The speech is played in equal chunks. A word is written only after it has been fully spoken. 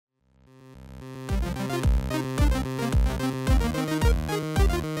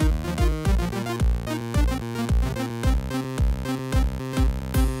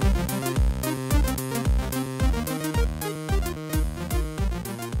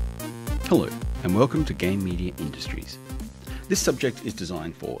Hello, and welcome to Game Media Industries. This subject is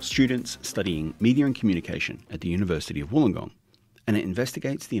designed for students studying Media and Communication at the University of Wollongong, and it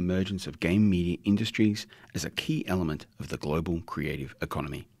investigates the emergence of game media industries as a key element of the global creative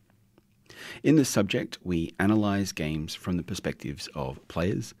economy. In this subject, we analyse games from the perspectives of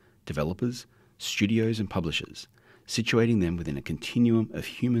players, developers, studios and publishers, situating them within a continuum of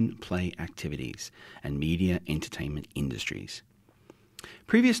human play activities and media entertainment industries.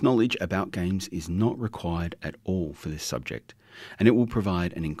 Previous knowledge about games is not required at all for this subject, and it will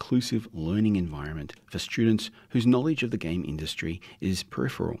provide an inclusive learning environment for students whose knowledge of the game industry is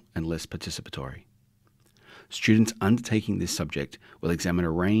peripheral and less participatory. Students undertaking this subject will examine a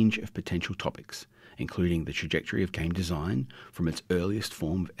range of potential topics, including the trajectory of game design from its earliest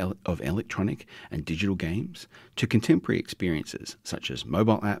form of electronic and digital games to contemporary experiences such as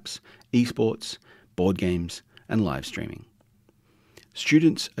mobile apps, esports, board games, and live streaming.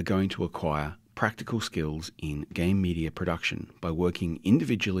 Students are going to acquire practical skills in game media production by working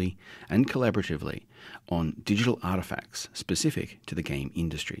individually and collaboratively on digital artifacts specific to the game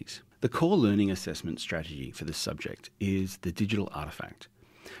industries. The core learning assessment strategy for this subject is the digital artifact,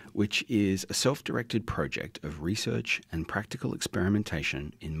 which is a self-directed project of research and practical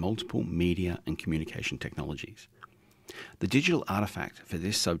experimentation in multiple media and communication technologies. The digital artifact for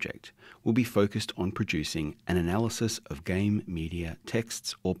this subject will be focused on producing an analysis of game media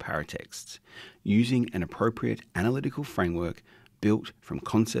texts or paratexts using an appropriate analytical framework built from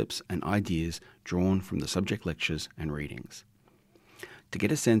concepts and ideas drawn from the subject lectures and readings. To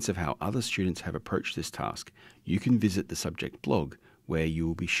get a sense of how other students have approached this task, you can visit the subject blog where you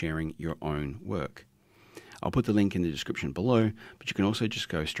will be sharing your own work. I'll put the link in the description below, but you can also just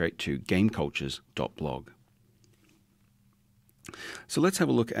go straight to gamecultures.blog. So let's have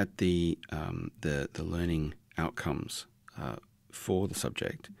a look at the learning outcomes for the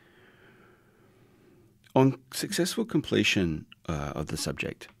subject. On successful completion of the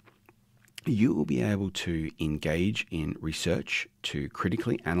subject, you will be able to engage in research to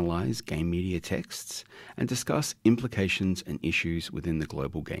critically analyse game media texts and discuss implications and issues within the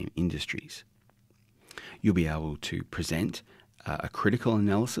global game industries. You'll be able to present a critical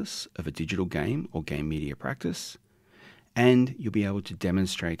analysis of a digital game or game media practice, and you'll be able to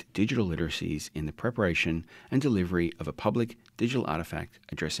demonstrate digital literacies in the preparation and delivery of a public digital artifact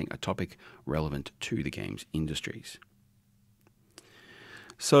addressing a topic relevant to the games industries.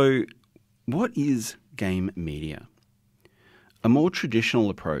 So, what is game media? A more traditional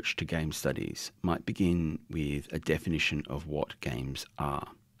approach to game studies might begin with a definition of what games are.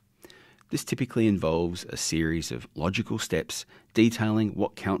 This typically involves a series of logical steps detailing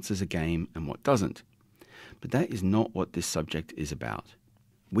what counts as a game and what doesn't. But that is not what this subject is about.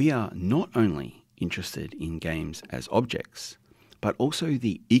 We are not only interested in games as objects, but also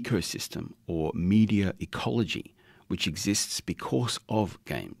the ecosystem or media ecology which exists because of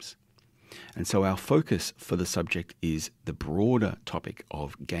games. And so our focus for the subject is the broader topic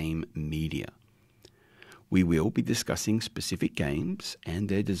of game media. We will be discussing specific games and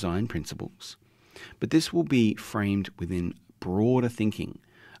their design principles, but this will be framed within broader thinking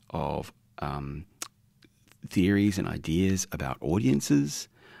of theories and ideas about audiences,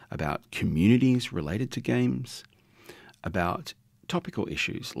 about communities related to games, about topical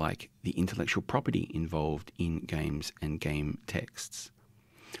issues like the intellectual property involved in games and game texts.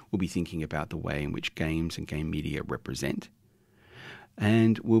 We'll be thinking about the way in which games and game media represent,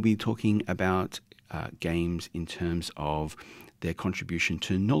 and we'll be talking about games in terms of their contribution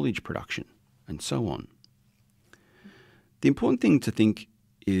to knowledge production, and so on. The important thing to think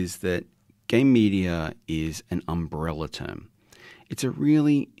is that game media is an umbrella term. It's a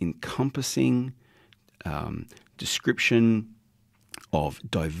really encompassing description of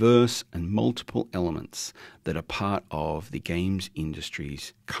diverse and multiple elements that are part of the games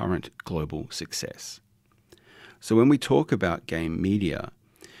industry's current global success. So when we talk about game media,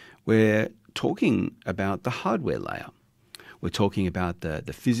 we're talking about the hardware layer. We're talking about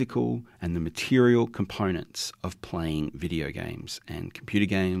the physical and the material components of playing video games and computer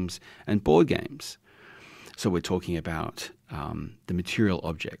games and board games. So we're talking about the material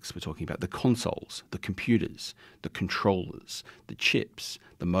objects. We're talking about the consoles, the computers, the controllers, the chips,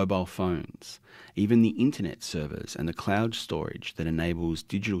 the mobile phones, even the internet servers and the cloud storage that enables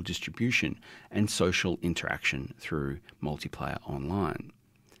digital distribution and social interaction through multiplayer online.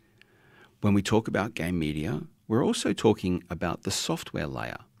 When we talk about game media, we're also talking about the software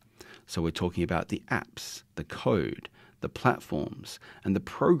layer. So we're talking about the apps, the code, the platforms, and the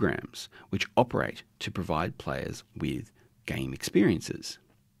programs which operate to provide players with game experiences.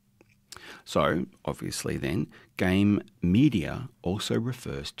 So, obviously then, game media also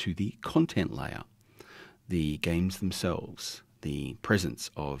refers to the content layer, the games themselves, the presence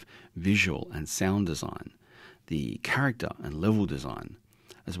of visual and sound design, the character and level design,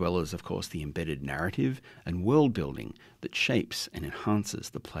 as well as, of course, the embedded narrative and world building that shapes and enhances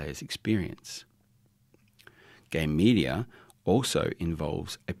the player's experience. Game media also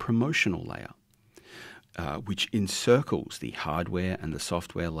involves a promotional layer, which encircles the hardware and the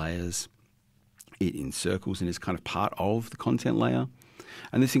software layers. It encircles and is kind of part of the content layer.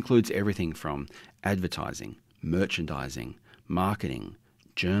 And this includes everything from advertising, merchandising, marketing,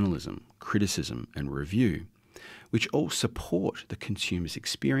 journalism, criticism, and review, which all support the consumer's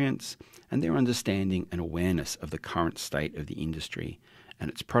experience and their understanding and awareness of the current state of the industry and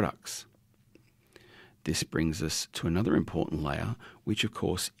its products. This brings us to another important layer, which of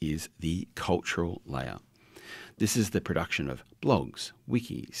course is the cultural layer. This is the production of blogs,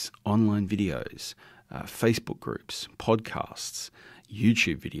 wikis, online videos, Facebook groups, podcasts,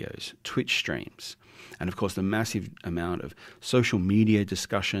 YouTube videos, Twitch streams, and of course the massive amount of social media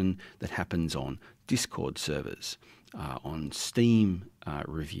discussion that happens on Discord servers, on Steam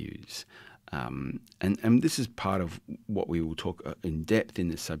reviews. And this is part of what we will talk in depth in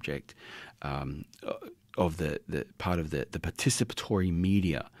this subject of the part of the participatory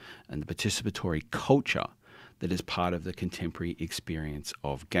media and the participatory culture that is part of the contemporary experience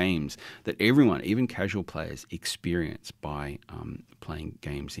of games that everyone, even casual players, experience by playing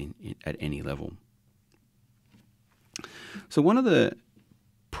games at any level. So one of the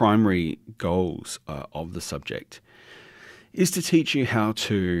primary goals of the subject is to teach you how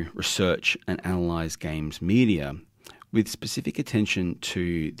to research and analyze games media with specific attention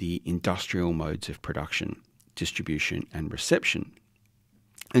to the industrial modes of production, distribution, and reception,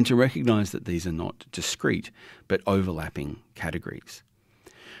 and to recognize that these are not discrete but overlapping categories.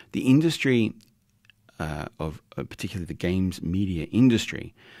 The industry of particularly the games media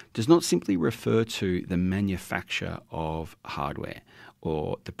industry does not simply refer to the manufacture of hardware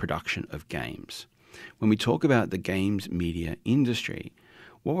or the production of games. When we talk about the games media industry,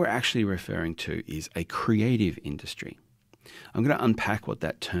 what we're actually referring to is a creative industry. I'm going to unpack what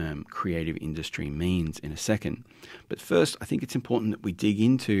that term creative industry means in a second. But first, I think it's important that we dig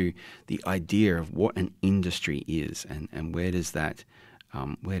into the idea of what an industry is and where does that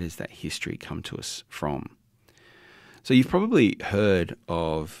history come to us from. So you've probably heard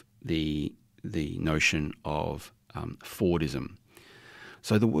of the notion of Fordism.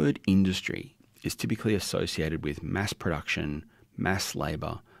 So the word industry is typically associated with mass production, mass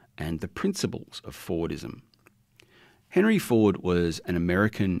labour, and the principles of Fordism. Henry Ford was an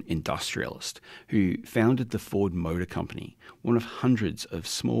American industrialist who founded the Ford Motor Company, one of hundreds of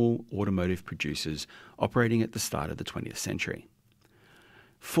small automotive producers operating at the start of the 20th century.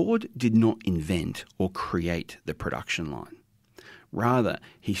 Ford did not invent or create the production line. Rather,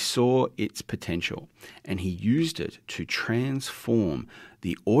 he saw its potential and he used it to transform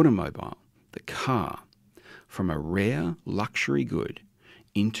the automobile, the car, from a rare luxury good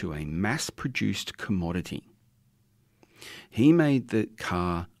into a mass-produced commodity. He made the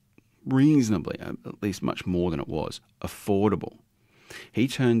car reasonably, at least much more than it was, affordable. He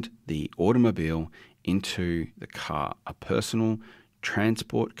turned the automobile into the car, a personal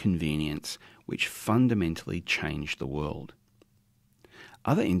transport convenience which fundamentally changed the world.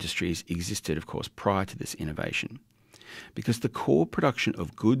 Other industries existed, of course, prior to this innovation, because the core production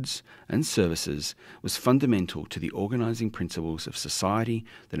of goods and services was fundamental to the organizing principles of society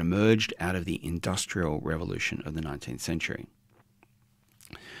that emerged out of the Industrial Revolution of the 19th century.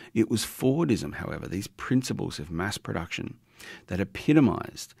 It was Fordism, however, these principles of mass production, that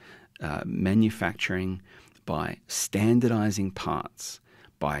epitomized manufacturing by standardizing parts,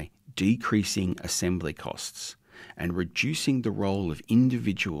 by decreasing assembly costs, and reducing the role of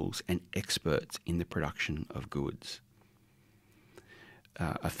individuals and experts in the production of goods.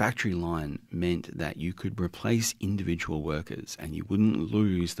 A factory line meant that you could replace individual workers and you wouldn't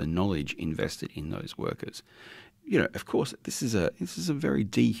lose the knowledge invested in those workers. You know, of course, this is a very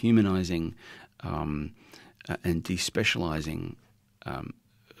dehumanizing and despecializing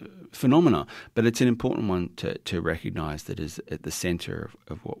phenomena, but it's an important one to recognize that is at the center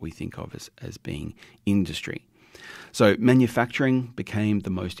of what we think of as being industry. So manufacturing became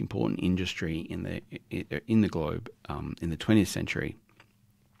the most important industry in the globe in the 20th century,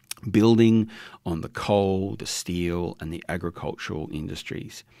 building on the coal, the steel, and the agricultural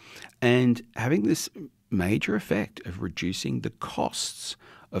industries, and having this major effect of reducing the costs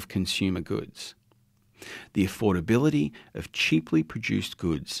of consumer goods. The affordability of cheaply produced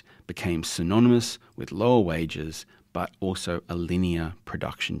goods became synonymous with lower wages, but also a linear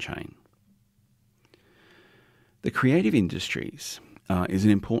production chain. The creative industries is an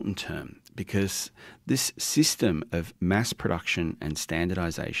important term because this system of mass production and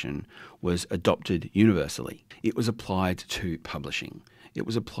standardization was adopted universally. It was applied to publishing. It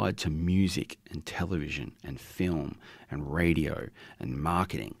was applied to music and television and film and radio and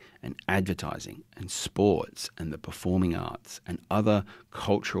marketing and advertising and sports and the performing arts and other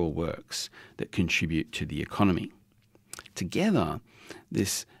cultural works that contribute to the economy. Together,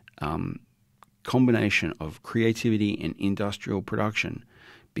 this combination of creativity and industrial production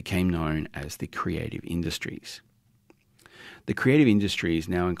became known as the creative industries. The creative industries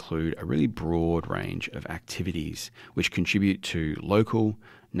now include a really broad range of activities which contribute to local,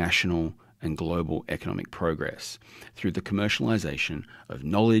 national, and global economic progress through the commercialization of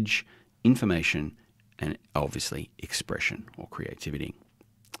knowledge, information, and obviously expression or creativity.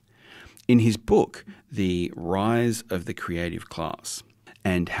 In his book, The Rise of the Creative Class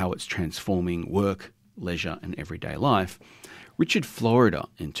and How It's Transforming Work, Leisure, and Everyday Life, Richard Florida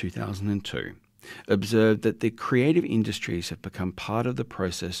in 2002 observed that the creative industries have become part of the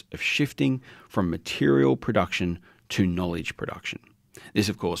process of shifting from material production to knowledge production. This,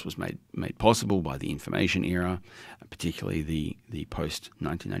 of course, was made possible by the information era, particularly the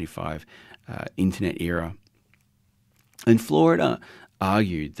post-1995 internet era. And Florida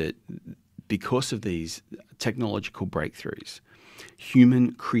argued that because of these technological breakthroughs,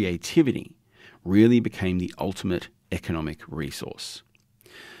 human creativity really became the ultimate economic resource.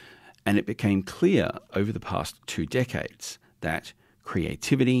 And it became clear over the past 2 decades that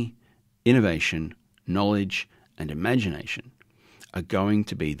creativity, innovation, knowledge, and imagination are going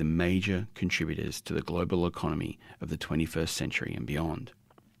to be the major contributors to the global economy of the 21st century and beyond.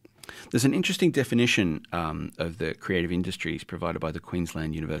 There's an interesting definition of the creative industries provided by the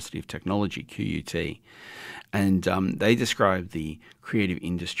Queensland University of Technology, QUT, and they describe the creative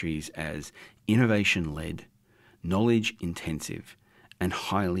industries as innovation-led, knowledge-intensive, and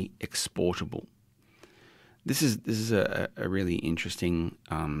highly exportable. This is a really interesting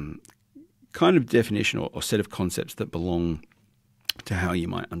kind of definition or set of concepts that belong to how you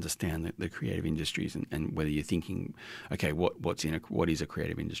might understand the creative industries and whether you're thinking, okay, what is a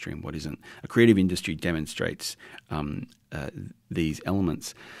creative industry and what isn't. A creative industry demonstrates these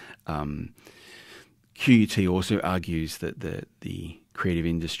elements. QUT also argues that the creative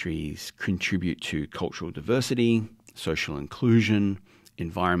industries contribute to cultural diversity, social inclusion,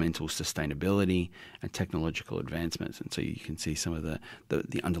 environmental sustainability, and technological advancements. And so you can see some of the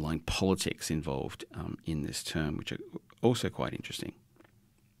underlying politics involved in this term, which are also quite interesting.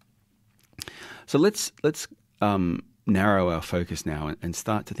 So let's narrow our focus now and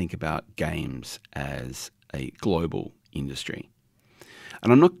start to think about games as a global industry.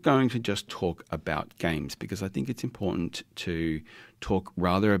 And I'm not going to just talk about games because I think it's important to talk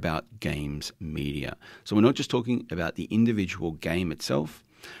rather about games media. So we're not just talking about the individual game itself,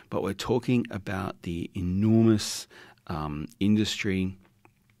 but we're talking about the enormous industry,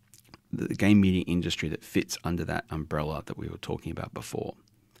 the game media industry that fits under that umbrella that we were talking about before.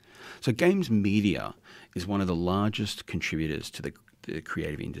 So games media is one of the largest contributors to the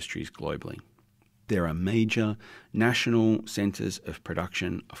creative industries globally. There are major national centers of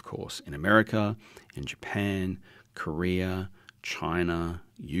production, of course, in America, in Japan, Korea, China,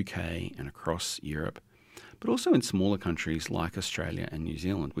 UK, and across Europe, but also in smaller countries like Australia and New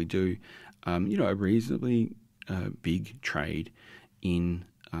Zealand. We do, a reasonably big trade in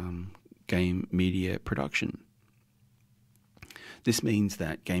game media production. This means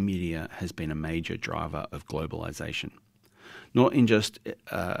that game media has been a major driver of globalization, not in just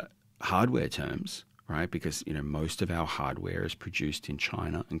hardware terms, right? Because most of our hardware is produced in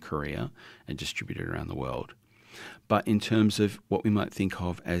China and Korea and distributed around the world. But in terms of what we might think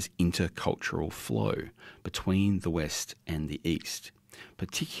of as intercultural flow between the West and the East,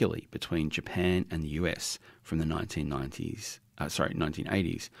 particularly between Japan and the US from the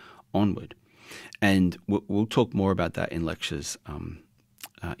 1980s onward. And we'll talk more about that in lectures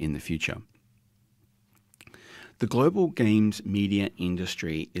in the future. The global games media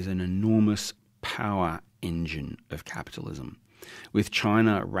industry is an enormous power engine of capitalism, with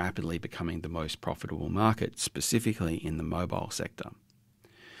China rapidly becoming the most profitable market, specifically in the mobile sector.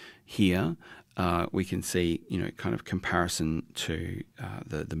 Here, we can see, kind of comparison to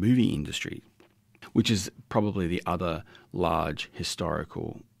the movie industry, which is probably the other large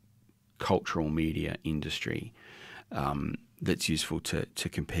historical cultural media industry that's useful to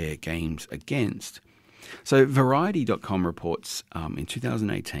compare games against. So Variety.com reports in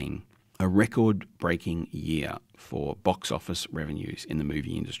 2018 a record-breaking year for box office revenues in the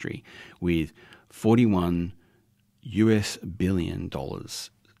movie industry, with $41 billion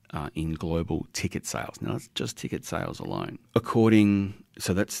in global ticket sales. Now, that's just ticket sales alone.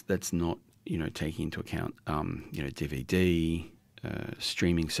 So that's not taking into account DVD.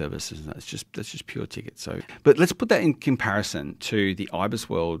 Streaming services. That's just pure tickets. But let's put that in comparison to the IBIS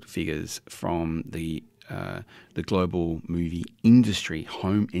World figures from the global movie industry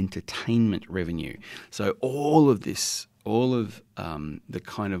home entertainment revenue. So all of the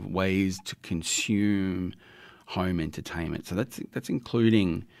kind of ways to consume home entertainment. So that's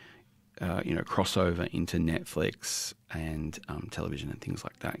including crossover into Netflix and television and things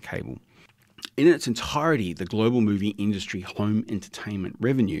like that, cable. In its entirety, the global movie industry home entertainment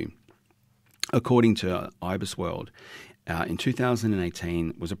revenue, according to IBIS World, in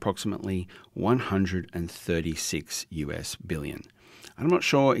 2018 was approximately $136 billion. I'm not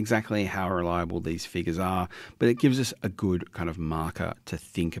sure exactly how reliable these figures are, but it gives us a good kind of marker to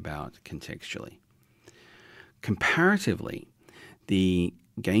think about contextually. Comparatively, the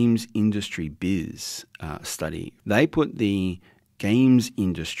Games Industry Biz study, they put the games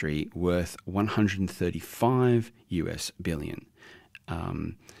industry worth $135 billion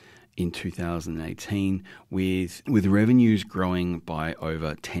in 2018, with revenues growing by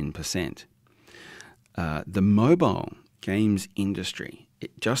over 10%. The mobile games industry,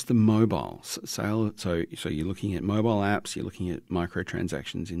 just the mobile sale, so you're looking at mobile apps, you're looking at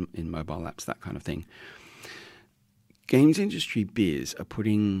microtransactions in mobile apps, that kind of thing. Games Industry Biz are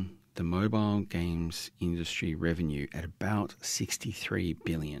putting the mobile games industry revenue at about $63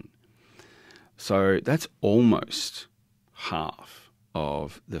 billion. So that's almost half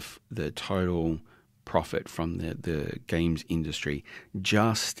of the total profit from the games industry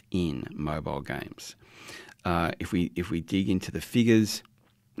just in mobile games. If we dig into the figures,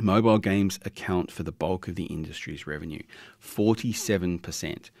 mobile games account for the bulk of the industry's revenue,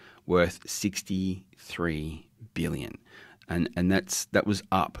 47%, worth $63 billion. And that was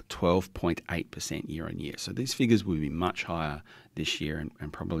up 12.8% year on year. So these figures will be much higher this year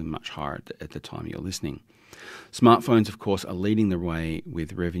and probably much higher at the time you're listening. Smartphones, of course, are leading the way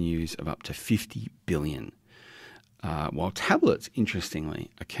with revenues of up to $50 billion, while tablets, interestingly,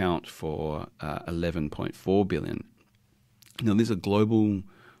 account for $11.4 billion. Now, these are global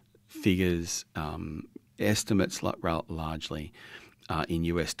figures, estimates largely in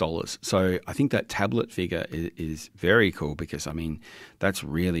US dollars. So I think that tablet figure is very cool because, I mean, that's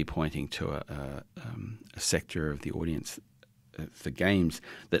really pointing to a sector of the audience for games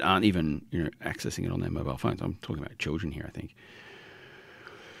that aren't even accessing it on their mobile phones. I'm talking about children here, I think.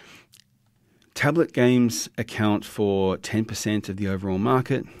 Tablet games account for 10% of the overall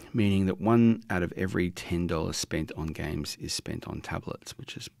market, meaning that 1 out of every $10 spent on games is spent on tablets,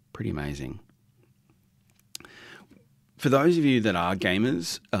 which is pretty amazing. For those of you that are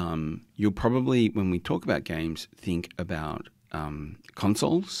gamers, you'll probably, when we talk about games, think about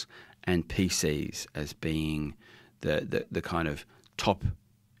consoles and PCs as being the kind of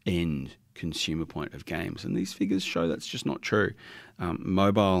top-end consumer point of games. And these figures show that's just not true.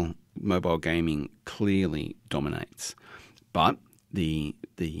 Mobile gaming clearly dominates. But the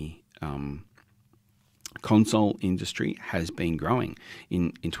console industry has been growing.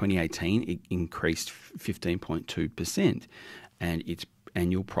 In 2018, it increased 15.2%, and its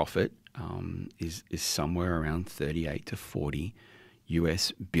annual profit is somewhere around 38 to 40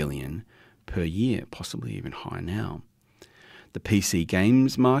 US billion per year, possibly even higher now. The PC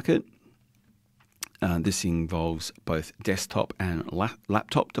games market, this involves both desktop and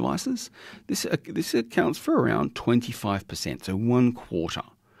laptop devices. This accounts for around 25%, so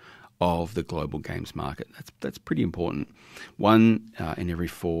 1/4 of the global games market. That's pretty important. 1 in every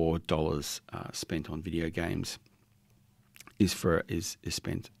 $4 spent on video games is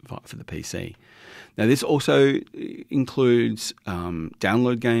spent for the PC. Now, this also includes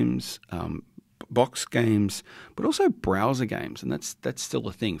download games, box games, but also browser games, and that's still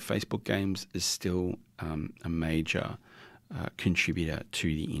a thing. Facebook games is still a major contributor to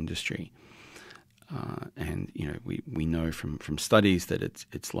the industry. And we know from studies that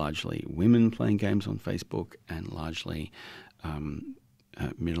it's largely women playing games on Facebook and largely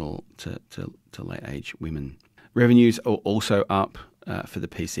middle to late age women. Revenues are also up for the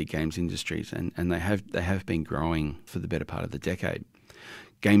PC games industries, and they have been growing for the better part of the decade.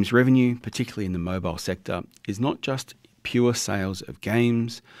 Games revenue, particularly in the mobile sector, is not just pure sales of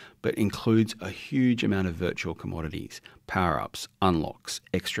games, but includes a huge amount of virtual commodities, power-ups, unlocks,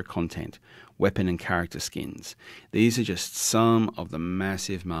 extra content, weapon and character skins. These are just some of the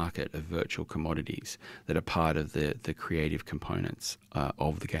massive market of virtual commodities that are part of the creative components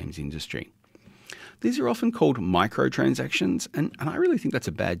of the games industry. These are often called microtransactions, and I really think that's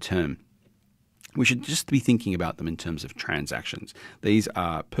a bad term. we should just be thinking about them in terms of transactions. These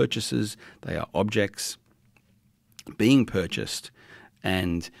are purchases, they are objects being purchased,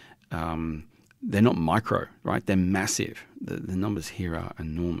 and they're not micro, right? They're massive. The numbers here are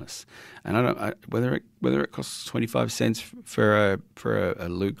enormous. And whether it costs 25 cents for a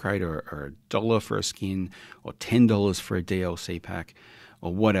loot crate, or $1 for a skin, or $10 for a DLC pack,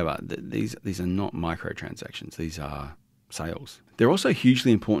 or whatever, these are not microtransactions. These are sales. They're also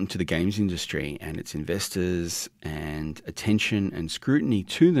hugely important to the games industry and its investors, and attention and scrutiny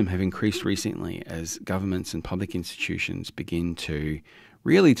to them have increased recently as governments and public institutions begin to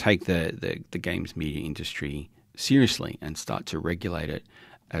really take the games media industry seriously and start to regulate it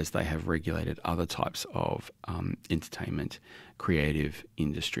as they have regulated other types of entertainment creative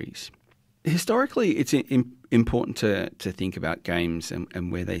industries. Historically, it's important to think about games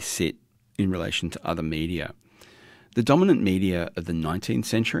and where they sit in relation to other media. The dominant media of the 19th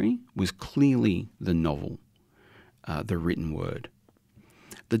century was clearly the novel, the written word.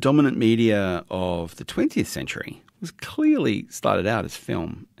 The dominant media of the 20th century was clearly started out as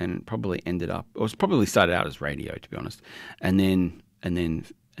film and probably started out as radio, to be honest, and then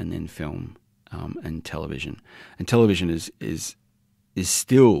film and television. And television is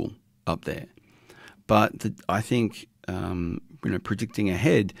still up there, but I think predicting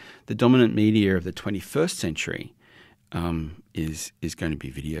ahead, the dominant media of the 21st century is going to be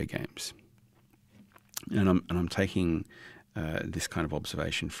video games, and I'm taking this kind of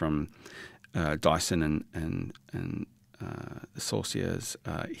observation from Dyson and Saussures'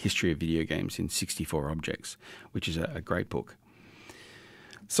 History of Video Games in 64 Objects, which is a great book.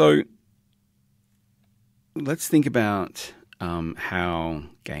 So let's think about how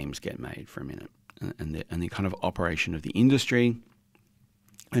games get made for a minute, and the kind of operation of the industry,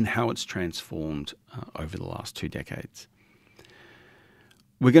 and how it's transformed over the last 2 decades.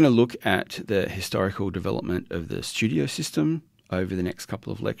 We're going to look at the historical development of the studio system over the next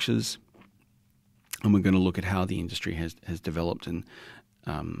couple of lectures, and we're going to look at how the industry has developed, and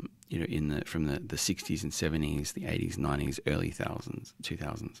from the 60s and 70s, the 80s, 90s, early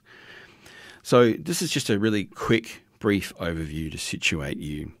 2000s. So this is just a really quick, brief overview to situate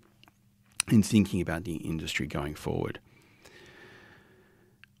you in thinking about the industry going forward.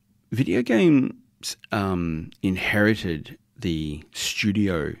 Video games inherited the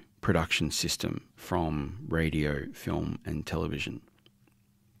studio production system from radio, film, and television.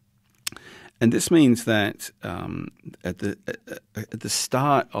 And this means that at the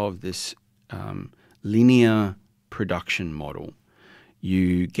start of this linear production model,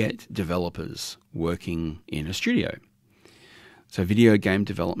 you get developers working in a studio. So video game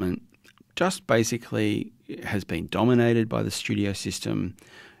development just basically has been dominated by the studio system.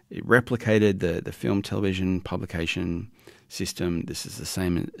 It replicated the film, television, publication system. This is the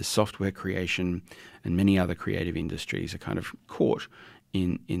same as software creation, and many other creative industries are kind of caught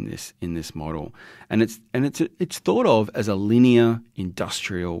in this model. And it's thought of as a linear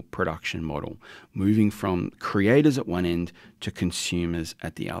industrial production model, moving from creators at one end to consumers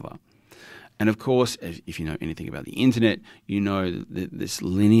at the other. And of course, if you know anything about the internet, you know that this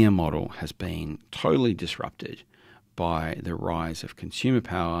linear model has been totally disrupted by the rise of consumer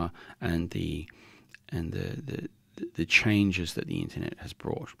power and the changes that the internet has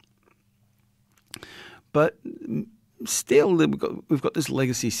brought. But still, we've got this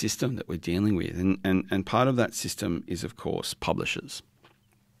legacy system that we're dealing with, and part of that system is, of course, publishers.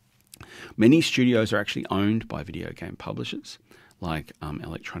 Many studios are actually owned by video game publishers, like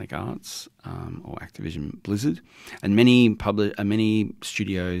Electronic Arts or Activision Blizzard, and many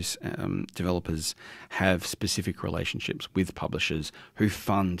studios, developers have specific relationships with publishers who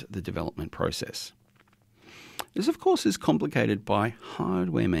fund the development process. This, of course, is complicated by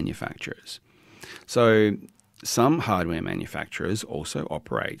hardware manufacturers. So some hardware manufacturers also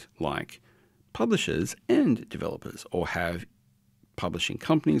operate like publishers and developers, or have publishing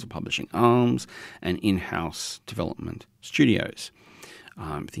companies or publishing arms and in-house development studios.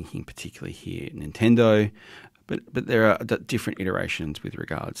 I'm thinking particularly here Nintendo, but there are different iterations with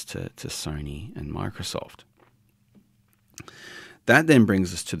regards to Sony and Microsoft. That then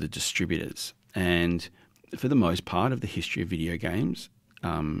brings us to the distributors, and for the most part of the history of video games,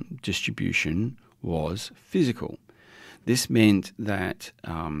 distribution was physical. This meant that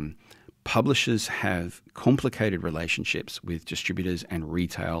publishers have complicated relationships with distributors and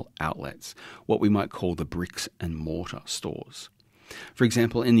retail outlets, what we might call the bricks and mortar stores. For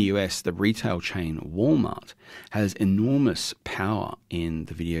example, in the US, the retail chain Walmart has enormous power in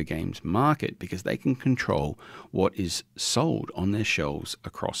the video games market because they can control what is sold on their shelves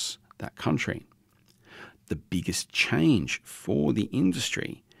across that country. The biggest change for the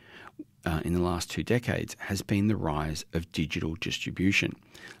industry in the last 2 decades has been the rise of digital distribution.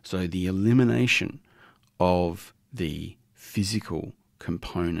 So the elimination of the physical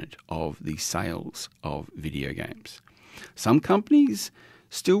component of the sales of video games. Some companies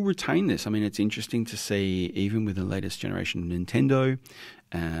still retain this. I mean, it's interesting to see, even with the latest generation of Nintendo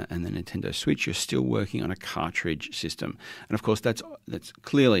and the Nintendo Switch, you're still working on a cartridge system. And of course, that's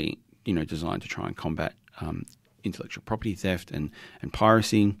clearly, designed to try and combat intellectual property theft and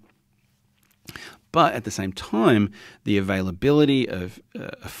piracy. But at the same time, the availability of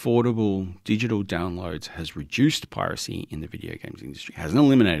affordable digital downloads has reduced piracy in the video games industry. It hasn't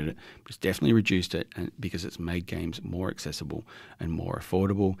eliminated it, but it's definitely reduced it, because it's made games more accessible and more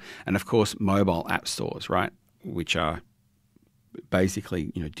affordable. And of course, mobile app stores, right, which are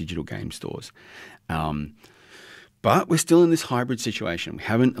basically digital game stores. But we're still in this hybrid situation. We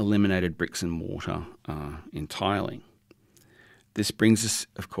haven't eliminated bricks and mortar entirely. This brings us,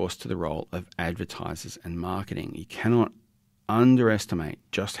 of course, to the role of advertisers and marketing. You cannot underestimate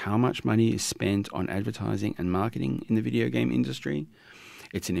just how much money is spent on advertising and marketing in the video game industry.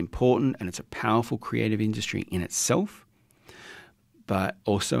 It's an important and it's a powerful creative industry in itself, but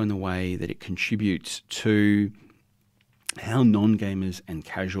also in the way that it contributes to how non-gamers and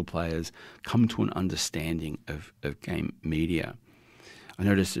casual players come to an understanding of game media. I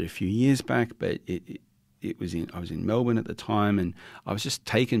noticed it a few years back, but I was in Melbourne at the time, and I was just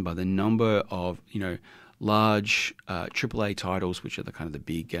taken by the number of large AAA titles, which are the kind of the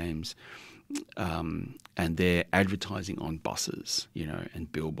big games, and they're advertising on buses,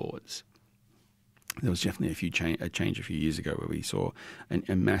 and billboards. There was definitely a change a few years ago where we saw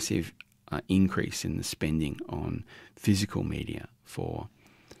a massive increase in the spending on physical media for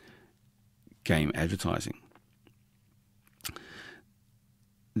game advertising.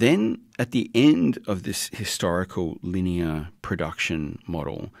 Then, at the end of this historical linear production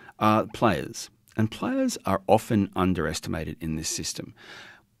model are players. And players are often underestimated in this system.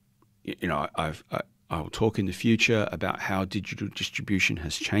 I'll talk in the future about how digital distribution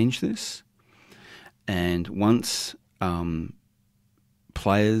has changed this. And once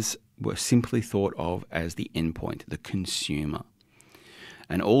players were simply thought of as the endpoint, the consumer.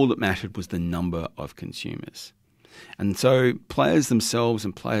 And all that mattered was the number of consumers. And so players themselves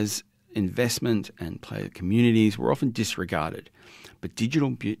and players' investment and player communities were often disregarded. But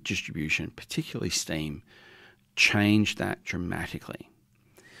digital distribution, particularly Steam, changed that dramatically.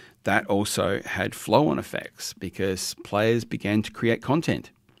 That also had flow-on effects because players began to create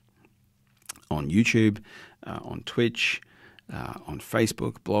content on YouTube, on Twitch, on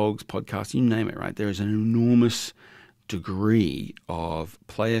Facebook, blogs, podcasts, you name it, right? There is an enormous degree of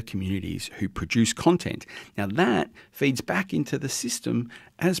player communities who produce content. Now that feeds back into the system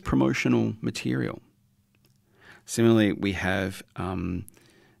as promotional material. Similarly, we have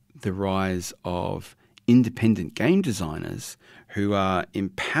the rise of independent game designers who are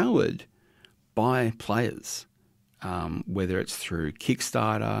empowered by players, whether it's through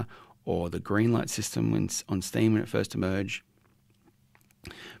Kickstarter or the Greenlight system on Steam when it first emerged.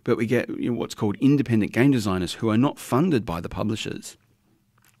 But we get what's called independent game designers who are not funded by the publishers,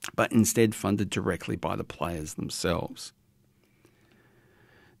 but instead funded directly by the players themselves.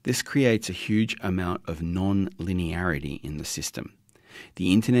 This creates a huge amount of non-linearity in the system.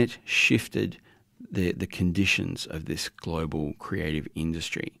 The internet shifted the conditions of this global creative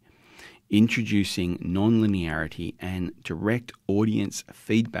industry, introducing non-linearity and direct audience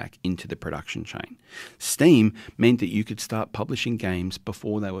feedback into the production chain. Steam meant that you could start publishing games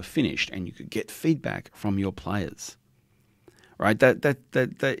before they were finished and you could get feedback from your players. Right?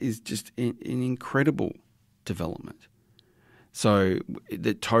 That is just an incredible development. So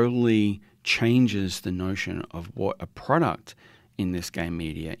that totally changes the notion of what a product in this game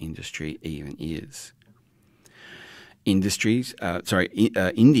media industry even is. Indies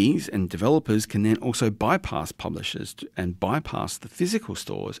and developers can then also bypass publishers and bypass the physical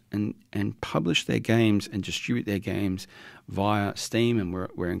stores and publish their games and distribute their games via Steam. And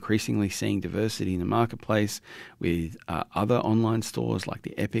we're increasingly seeing diversity in the marketplace with other online stores like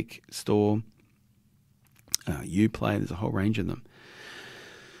the Epic Store, Uplay. There's a whole range of them.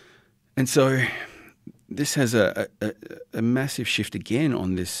 And so this has a massive shift again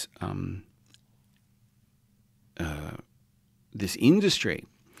on this this industry.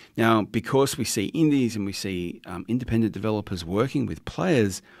 Now, because we see indies and we see independent developers working with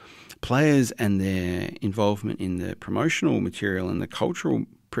players and their involvement in the promotional material and the cultural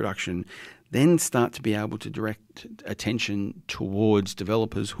production then start to be able to direct attention towards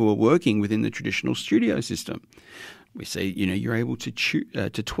developers who are working within the traditional studio system. We see, you're able to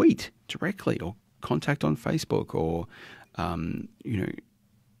tweet directly or contact on Facebook or,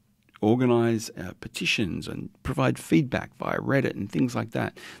 organize petitions and provide feedback via Reddit and things like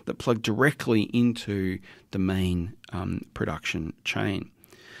that that plug directly into the main production chain.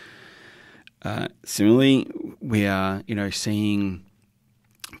 Similarly, we are seeing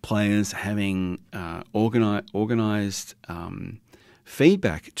players having organized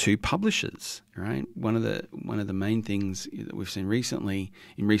feedback to publishers. Right, one of the main things that we've seen recently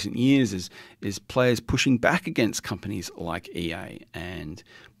in recent years is players pushing back against companies like EA and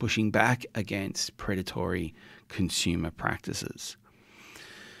pushing back against predatory consumer practices.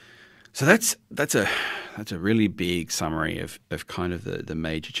 So that's a really big summary of kind of the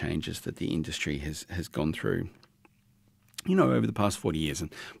major changes that the industry has gone through, over the past 40 years.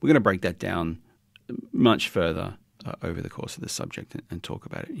 And we're going to break that down much further over the course of this subject and talk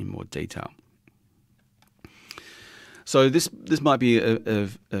about it in more detail. So this might be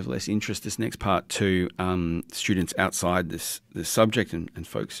of less interest, this next part, to students outside this subject and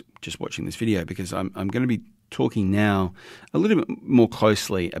folks just watching this video, because I'm going to be talking now a little bit more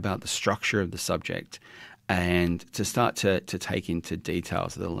closely about the structure of the subject and to start to take into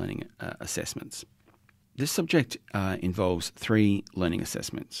details of the learning assessments. This subject involves 3 learning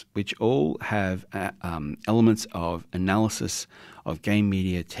assessments, which all have elements of analysis of game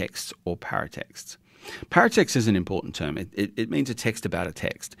media texts or paratexts. Paratext is an important term. It means a text about a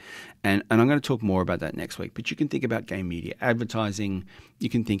text. And I'm going to talk more about that next week. But you can think about game media advertising. You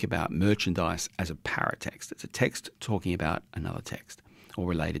can think about merchandise as a paratext. It's a text talking about another text or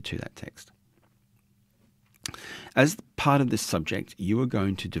related to that text. As part of this subject, you are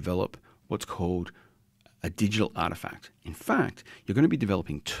going to develop what's called a digital artifact. In fact, you're going to be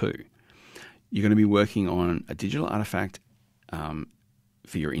developing 2. You're going to be working on a digital artifact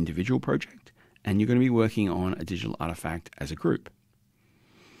for your individual project, and you're going to be working on a digital artifact as a group.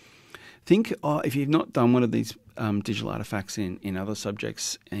 Think if you've not done one of these digital artifacts in other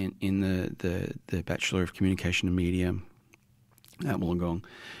subjects in the Bachelor of Communication and Media at Wollongong,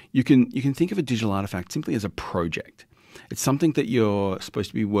 you can think of a digital artifact simply as a project. It's something that you're supposed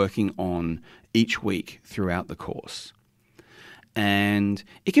to be working on each week throughout the course. And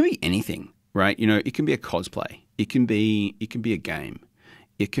it can be anything, right? It can be a cosplay. It can be a game.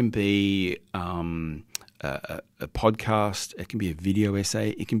 It can be a podcast. It can be a video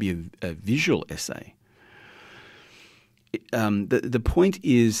essay. It can be a visual essay. The point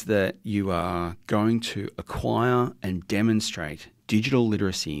is that you are going to acquire and demonstrate digital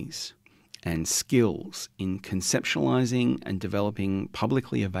literacies and skills in conceptualizing and developing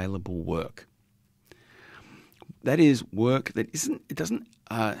publicly available work. That is work that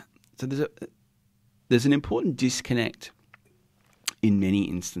so there's an important disconnect in many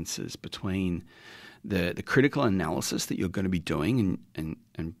instances between the critical analysis that you're going to be doing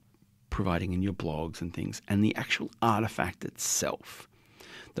and providing in your blogs and things and the actual artifact itself.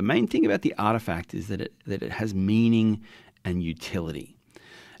 The main thing about the artifact is that it has meaning and utility.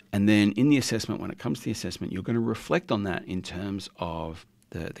 And then in the assessment, when it comes to the assessment, you're going to reflect on that in terms of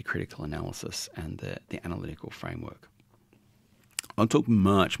the critical analysis and the analytical framework. I'll talk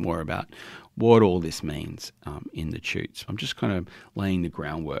much more about what all this means in the tutes. I'm just kind of laying the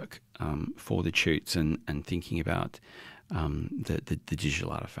groundwork for the tutes and thinking about the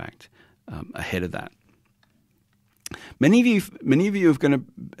digital artifact ahead of that. Many of you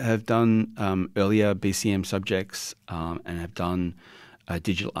have done earlier BCM subjects and have done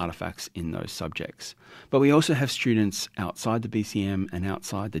digital artifacts in those subjects. But we also have students outside the BCM and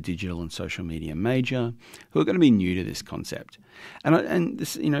outside the digital and social media major who are going to be new to this concept. And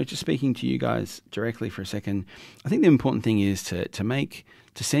this, just speaking to you guys directly for a second, I think the important thing is to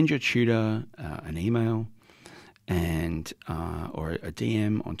send your tutor an email and or a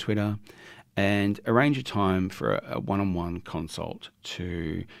DM on Twitter and arrange a time for a one-on-one consult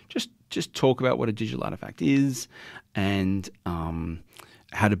to just talk about what a digital artifact is and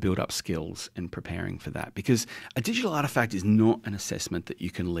how to build up skills in preparing for that. Because a digital artifact is not an assessment that you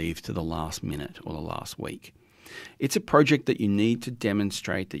can leave to the last minute or the last week. It's a project that you need to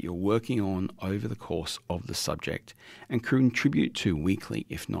demonstrate that you're working on over the course of the subject and contribute to weekly,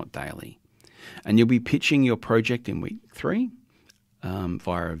 if not daily. And you'll be pitching your project in week 3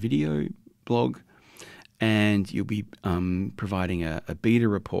 via a video blog, and you'll be providing a beta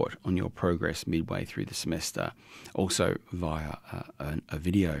report on your progress midway through the semester, also via a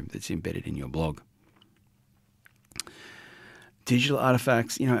video that's embedded in your blog. Digital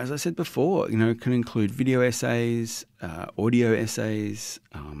artifacts, as I said before, can include video essays, audio essays,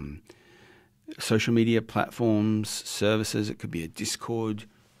 social media platforms, services. It could be a Discord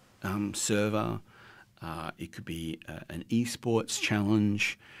server. It could be an esports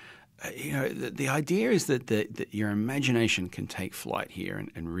challenge. the idea is that your imagination can take flight here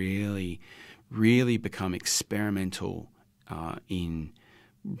and really become experimental in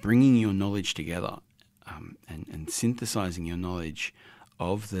bringing your knowledge together and synthesizing your knowledge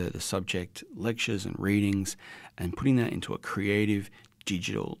of the subject, lectures and readings, and putting that into a creative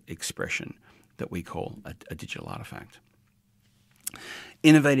digital expression that we call a digital artifact.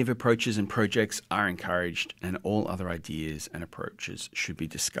 Innovative approaches and projects are encouraged, and all other ideas and approaches should be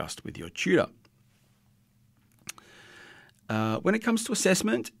discussed with your tutor. When it comes to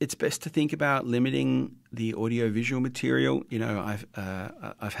assessment, it's best to think about limiting the audio-visual material.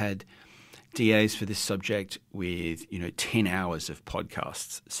 I've had DAs for this subject with 10 hours of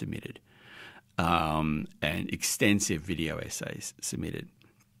podcasts submitted and extensive video essays submitted.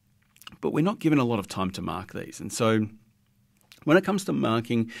 But we're not given a lot of time to mark these. And so when it comes to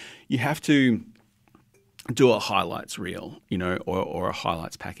marking, you have to do a highlights reel, or a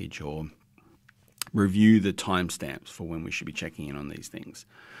highlights package, or review the timestamps for when we should be checking in on these things.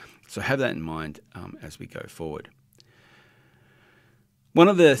 So have that in mind as we go forward. One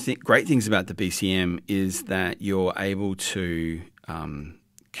of the great things about the BCM is that you're able to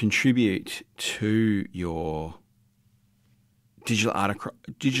contribute to your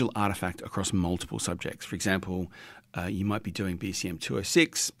digital artifact across multiple subjects. For example, you might be doing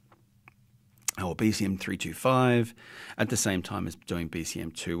BCM206 or BCM325 at the same time as doing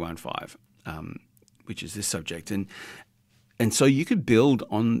BCM215, which is this subject. And so you could build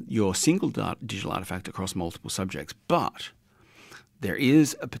on your single digital artifact across multiple subjects, but there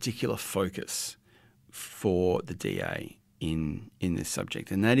is a particular focus for the DA in this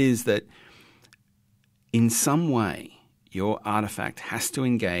subject, and that is that in some way your artifact has to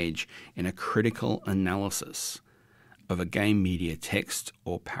engage in a critical analysis of a game media text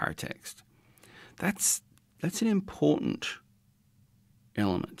or paratext. That's an important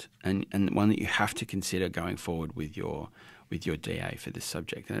element and one that you have to consider going forward with your DA for this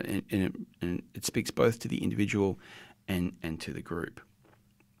subject. And it speaks both to the individual and to the group.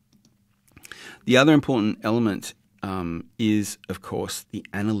 The other important element is, of course, the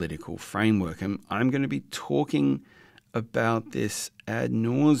analytical framework. And I'm going to be talking about this ad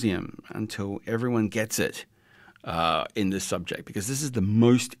nauseum until everyone gets it in this subject, because this is the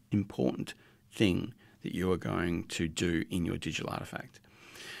most important thing that you are going to do in your digital artifact.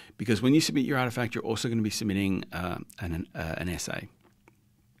 Because when you submit your artifact, you're also going to be submitting an essay.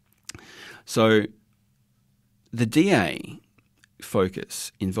 So the DA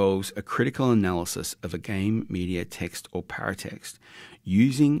focus involves a critical analysis of a game media text or paratext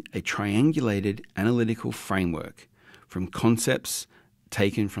using a triangulated analytical framework from concepts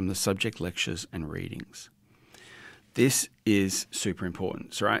taken from the subject lectures and readings. This is super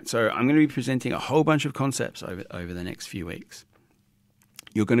important, right? So I'm going to be presenting a whole bunch of concepts over the next few weeks.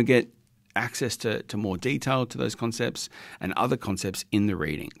 You're going to get access to more detail to those concepts and other concepts in the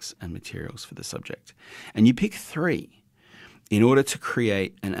readings and materials for the subject. And you pick 3 in order to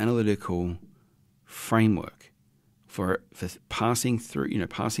create an analytical framework for passing through,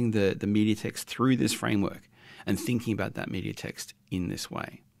 passing the media text through this framework and thinking about that media text in this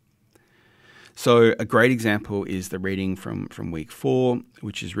way. So a great example is the reading from week 4,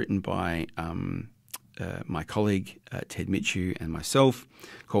 which is written by my colleague Ted Mitchell and myself,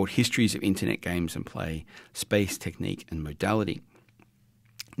 called Histories of Internet Games and Play, Space, Technique and Modality.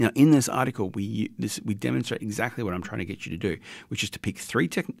 Now, in this article, we demonstrate exactly what I'm trying to get you to do, which is to pick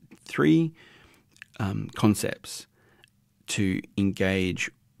 3 concepts to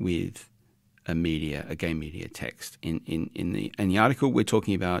engage with a game media text. In the article, we're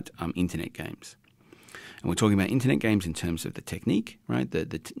talking about internet games. And we're talking about internet games in terms of the technique, right?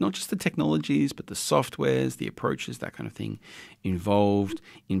 Not just the technologies, but the softwares, the approaches, that kind of thing involved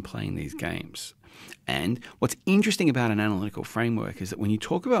in playing these games. And what's interesting about an analytical framework is that when you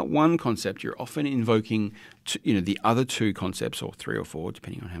talk about one concept, you're often invoking the other 2 concepts, or 3 or 4,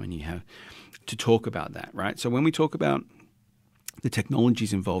 depending on how many you have, to talk about that, right? So when we talk about the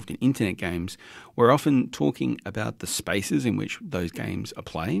technologies involved in internet games, we're often talking about the spaces in which those games are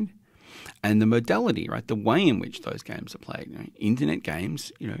played and the modality, right? The way in which those games are played. Internet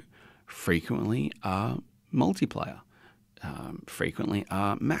games, frequently are multiplayer, frequently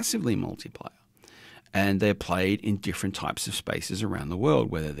are massively multiplayer. And they're played in different types of spaces around the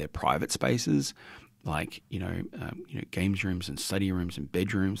world, whether they're private spaces like games rooms and study rooms and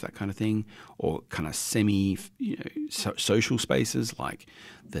bedrooms, that kind of thing, or kind of social spaces like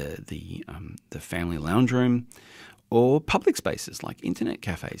the family lounge room, or public spaces like internet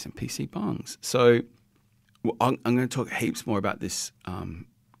cafes and PC bongs. So I'm going to talk heaps more about this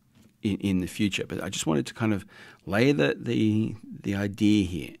in the future, but I just wanted to kind of lay the idea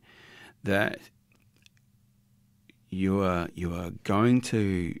here that you are going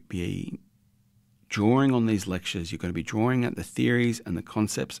to be drawing on these lectures. You're going to be drawing out the theories and the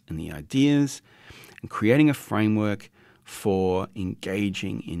concepts and the ideas and creating a framework for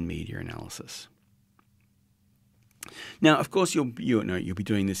engaging in media analysis. Now, of course, you'll be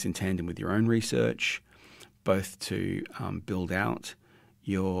doing this in tandem with your own research, both to build out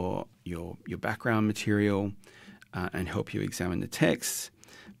your background material and help you examine the texts.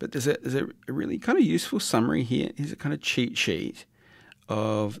 But there's a really kind of useful summary here. Here's a kind of cheat sheet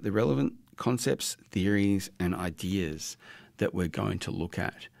of the relevant concepts, theories, and ideas that we're going to look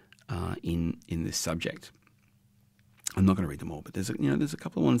at in this subject. I'm not going to read them all, but there's a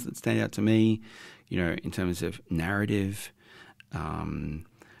couple of ones that stand out to me. In terms of narrative,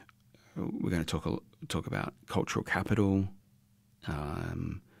 we're going to talk about cultural capital,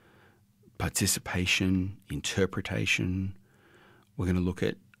 participation, interpretation. We're going to look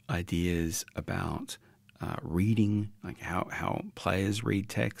at ideas about reading, like how players read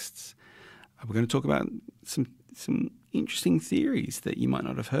texts. We're going to talk about some interesting theories that you might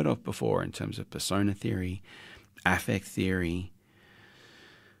not have heard of before in terms of persona theory, affect theory.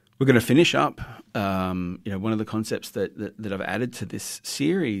 We're going to finish up, one of the concepts that I've added to this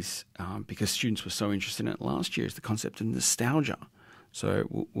series because students were so interested in it last year is the concept of nostalgia.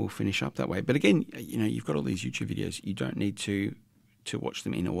 So we'll finish up that way. But again, you've got all these YouTube videos. You don't need to watch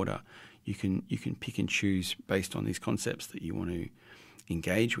them in order. You can pick and choose based on these concepts that you want to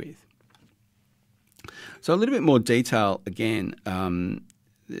engage with. So a little bit more detail again.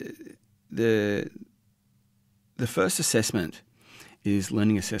 The first assessment is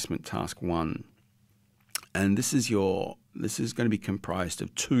Learning Assessment Task 1. And this is going to be comprised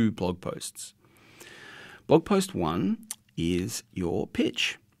of 2 blog posts. Blog post 1 is your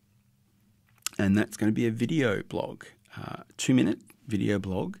pitch. And that's going to be a video blog, 2-minute video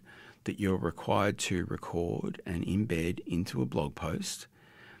blog that you're required to record and embed into a blog post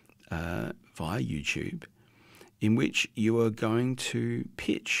via YouTube, in which you are going to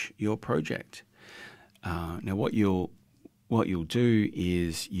pitch your project. Now, what you'll do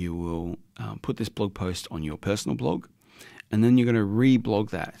is you will put this blog post on your personal blog, and then you're going to reblog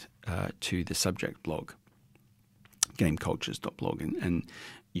that to the subject blog, gamecultures.blog, and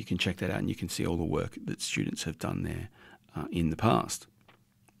you can check that out and you can see all the work that students have done there in the past.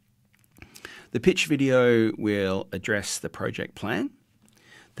 The pitch video will address the project plan,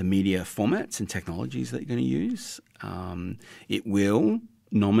 the media formats and technologies that you're going to use. It will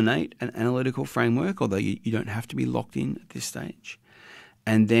nominate an analytical framework, although you don't have to be locked in at this stage.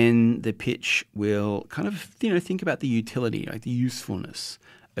 And then the pitch will kind of, think about the utility, like the usefulness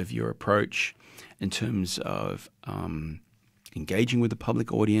of your approach in terms of engaging with the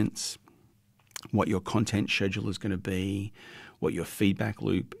public audience, what your content schedule is going to be, what your feedback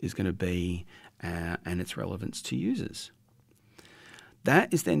loop is going to be, and its relevance to users.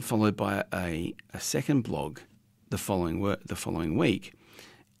 That is then followed by a second blog the following week,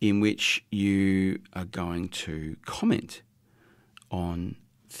 in which you are going to comment on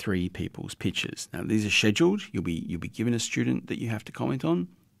 3 people's pitches. Now, these are scheduled. You'll be given a student that you have to comment on,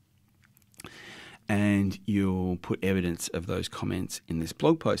 and you'll put evidence of those comments in this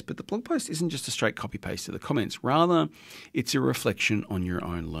blog post. But the blog post isn't just a straight copy-paste of the comments. Rather, it's a reflection on your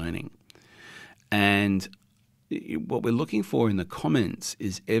own learning. And what we're looking for in the comments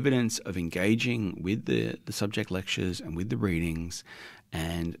is evidence of engaging with the subject lectures and with the readings,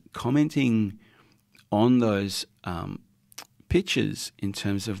 and commenting on those pitches in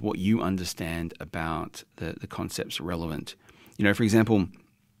terms of what you understand about the concepts relevant. For example,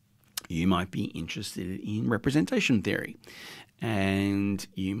 you might be interested in representation theory, and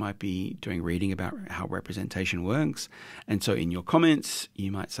you might be doing reading about how representation works. And so in your comments,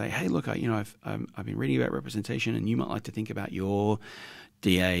 you might say, hey, look, I've been reading about representation, and you might like to think about your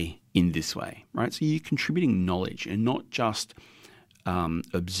DA in this way, right? So you're contributing knowledge and not just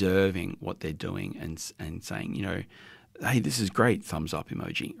observing what they're doing and saying, hey, this is great, thumbs up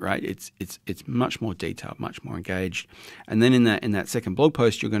emoji, right? It's much more detailed, much more engaged. And then in that second blog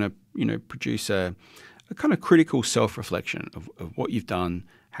post, you're going to produce a kind of critical self-reflection of what you've done,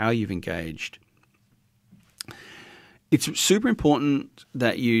 how you've engaged. It's super important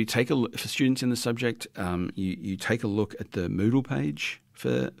that you take a look, for students in the subject, you take a look at the Moodle page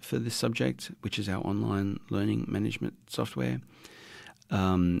for this subject, which is our online learning management software.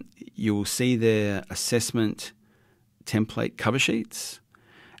 You will see their assessment template cover sheets,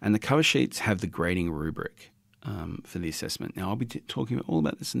 and the cover sheets have the grading rubric for the assessment. Now, I'll be talking all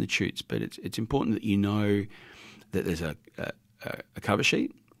about this in the tutes, but it's important that you know that there's a cover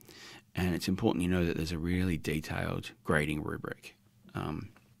sheet, and it's important you know that there's a really detailed grading rubric.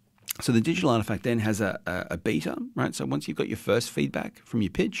 So the digital artifact then has a beta, right? So once you've got your first feedback from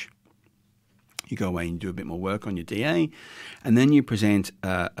your pitch, you go away and do a bit more work on your DA, and then you present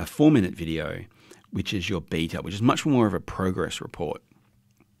a 4-minute video, which is your beta, which is much more of a progress report.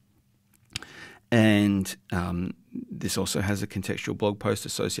 And this also has a contextual blog post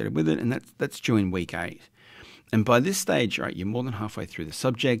associated with it, and that's due in week 8. And by this stage, right, you're more than halfway through the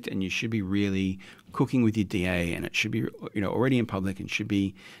subject, and you should be really cooking with your DA, and it should be already in public and should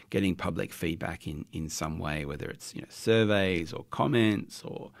be getting public feedback in some way, whether it's surveys or comments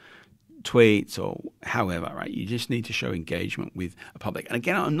or tweets or however, right? You just need to show engagement with a public. And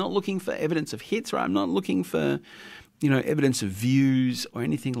again, I'm not looking for evidence of hits, right? I'm not looking for evidence of views or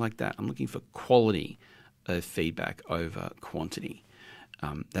anything like that. I'm looking for quality of feedback over quantity.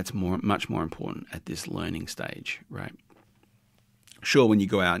 That's much more important at this learning stage, right? Sure, when you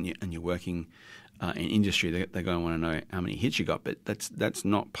go out and you're working in industry, they're going to want to know how many hits you got, but that's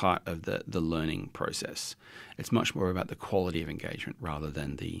not part of the learning process. It's much more about the quality of engagement rather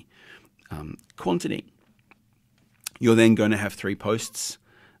than the quantity. You're then going to have 3 posts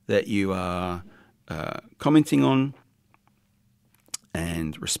that you are commenting on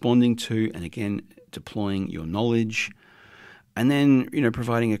and responding to, and again, deploying your knowledge, and then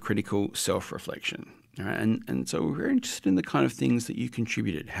providing a critical self-reflection. All right? And so we're interested in the kind of things that you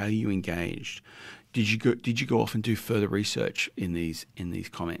contributed, how you engaged. Did you go off and do further research in these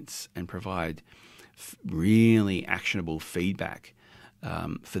comments and provide really actionable feedback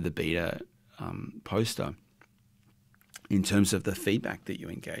for the beta poster in terms of the feedback that you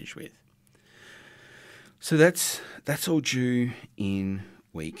engage with? So that's all due in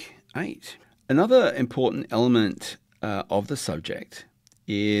week 8. Another important element of the subject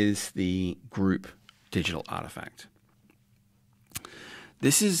is the group digital artifact.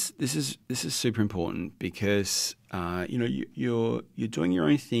 This is super important because you're doing your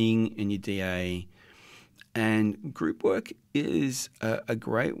own thing in your DA, and group work is a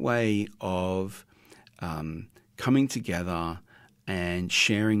great way of coming together and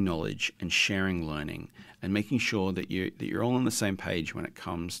sharing knowledge and sharing learning, and making sure that you're all on the same page when it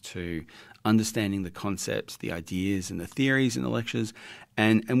comes to understanding the concepts, the ideas and the theories in the lectures,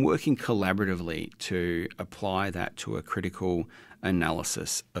 and working collaboratively to apply that to a critical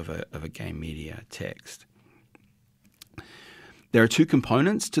analysis of a game media text. There are 2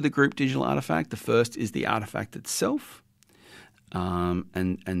 components to the group digital artifact. The first is the artifact itself,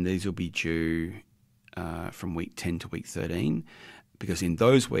 and these will be due from week 10 to week 13, because in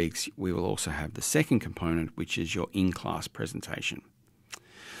those weeks we will also have the second component, which is your in-class presentation.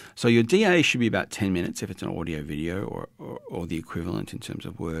 So your DA should be about 10 minutes if it's an audio video or the equivalent in terms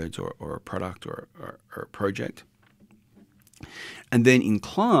of words or a product or a project. And then in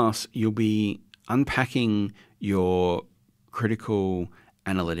class, you'll be unpacking your critical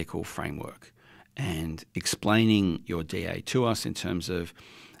analytical framework and explaining your DA to us in terms of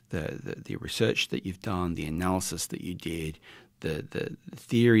the research that you've done, the analysis that you did, the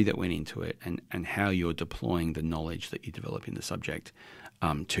theory that went into it, and how you're deploying the knowledge that you develop in the subject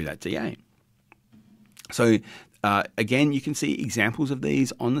to that DA. So again, you can see examples of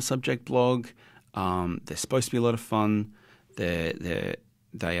these on the subject blog. They're supposed to be a lot of fun. They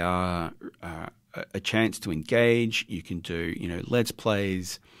are a chance to engage. You can do let's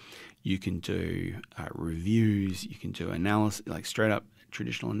plays. You can do reviews. You can do analysis, like straight up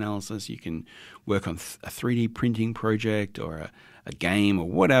traditional analysis. You can work on a 3D printing project or a game or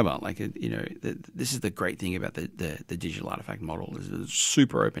whatever. Like this is the great thing about the digital artifact model. It's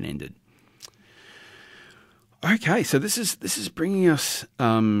super open ended. Okay, so this is bringing us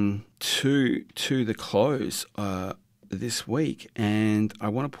to the close this week, and I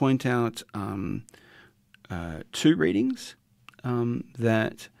want to point out 2 readings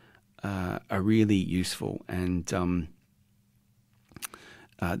that are really useful, and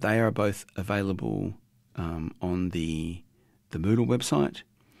they are both available on the Moodle website.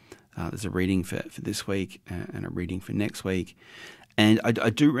 There's a reading for this week and a reading for next week. And I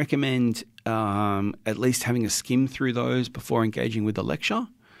do recommend at least having a skim through those before engaging with the lecture,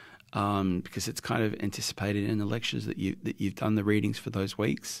 because it's kind of anticipated in the lectures that you've done the readings for those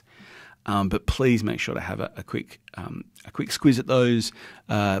weeks. But please make sure to have a quick squiz at those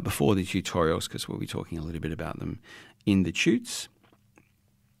before the tutorials, because we'll be talking a little bit about them in the tutes.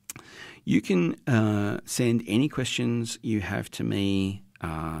 You can send any questions you have to me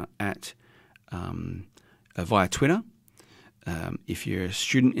at via Twitter. If you're a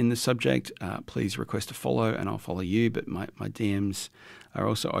student in the subject, please request a follow and I'll follow you, but my DMs are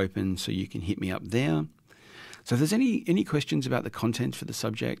also open, so you can hit me up there. So if there's any questions about the content for the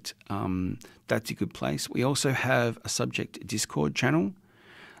subject, that's a good place. We also have a subject Discord channel.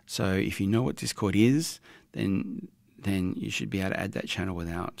 So if you know what Discord is, then you should be able to add that channel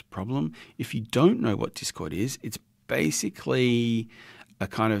without problem. If you don't know what Discord is, it's basically a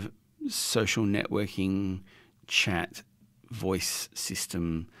kind of social networking chat voice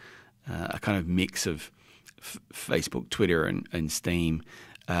system, a kind of mix of Facebook, Twitter, and Steam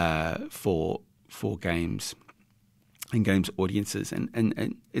for games and games audiences, and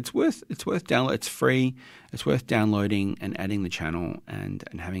it's worth download. It's free. It's worth downloading and adding the channel and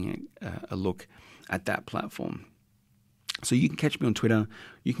having a look at that platform. So you can catch me on Twitter.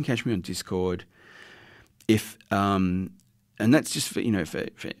 You can catch me on Discord. And that's just for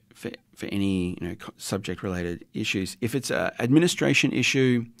any subject related issues. If it's an administration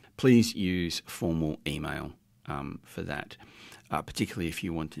issue, please use formal email for that, particularly if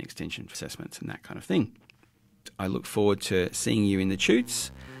you want an extension for assessments and that kind of thing. I look forward to seeing you in the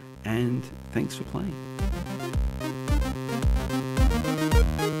tutes, and thanks for playing.